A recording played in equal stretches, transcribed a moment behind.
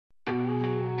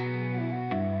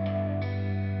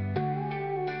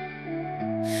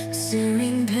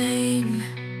searing pain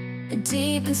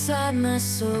deep inside my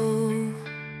soul,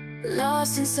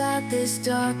 lost inside this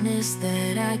darkness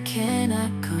that I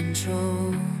cannot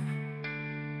control.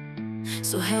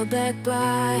 So held back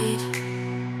by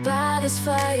this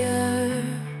fire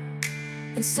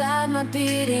inside my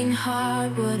beating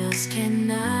heart, what else can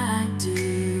I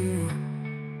do?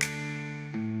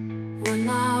 When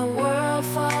my world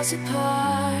falls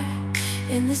apart,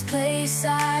 in this place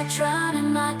I drown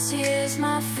in my tears,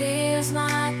 my fears,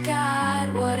 my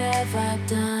God, what have I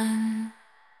done?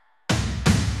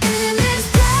 In this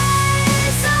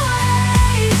place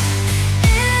away,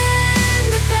 in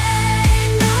the pain,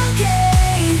 no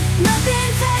gain,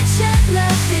 nothing patient,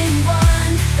 nothing won,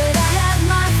 but I have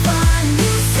my fun.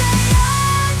 You say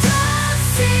I don't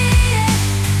see it,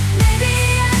 maybe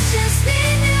I just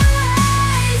need new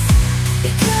eyes,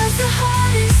 because the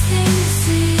hardest thing to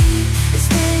see is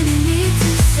when you need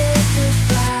to say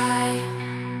goodbye.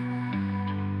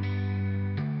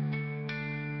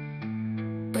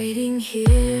 Waiting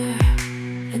here,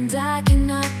 and I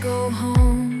cannot go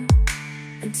home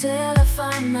until I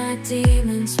find my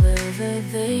demons wherever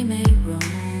they may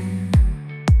roam.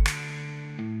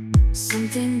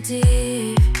 Something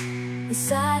deep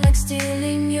inside, like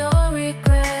stealing your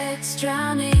regrets.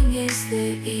 Drowning is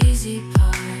the easy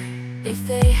part if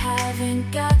they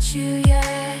haven't got you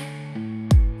yet.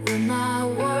 When my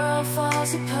world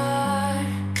falls apart,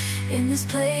 in this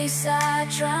place I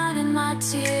drown in my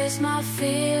tears, my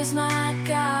fears, my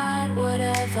God, what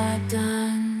have I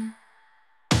done?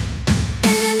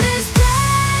 In this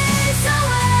place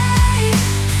away,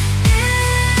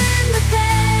 in the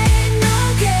pain, no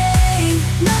gain,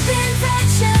 nothing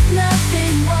patient,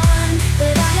 nothing won,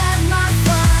 but I have my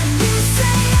fun. You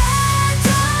say I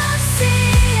don't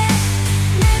see it,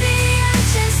 maybe I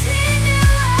just need new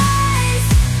eyes,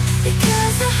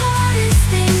 because the hardest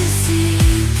thing to see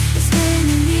is when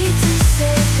you need to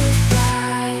say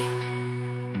goodbye.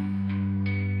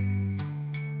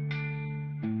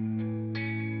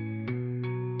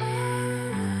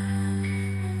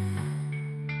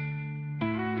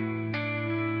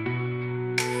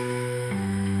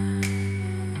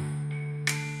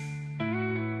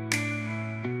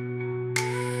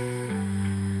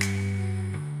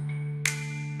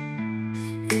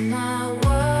 When my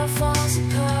world falls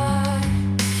apart,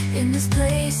 in this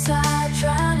place I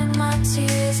drown in my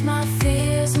tears, my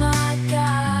fears, my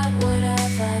God, what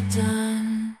have I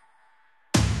done?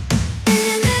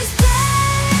 In this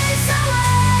place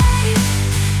away,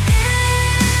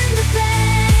 in the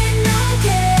pain, no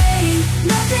gain,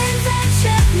 nothing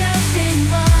ventured, nothing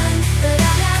won, but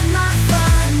I had my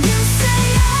fun. You say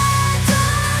I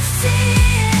don't see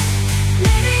it,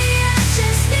 maybe I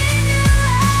just need new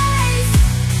eyes,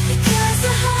 because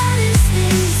the hardest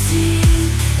thing to see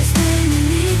is when you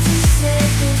need to say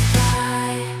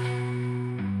goodbye.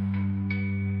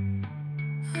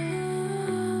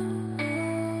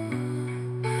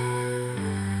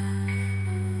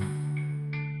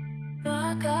 My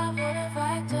God, what have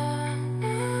I done?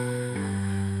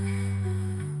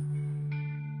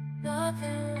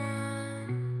 Nothing won.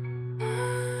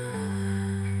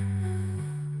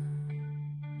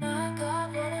 My God,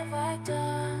 what have I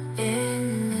done?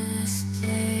 In this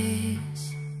place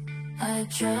I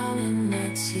drown in my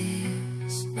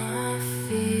tears, my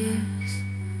fears.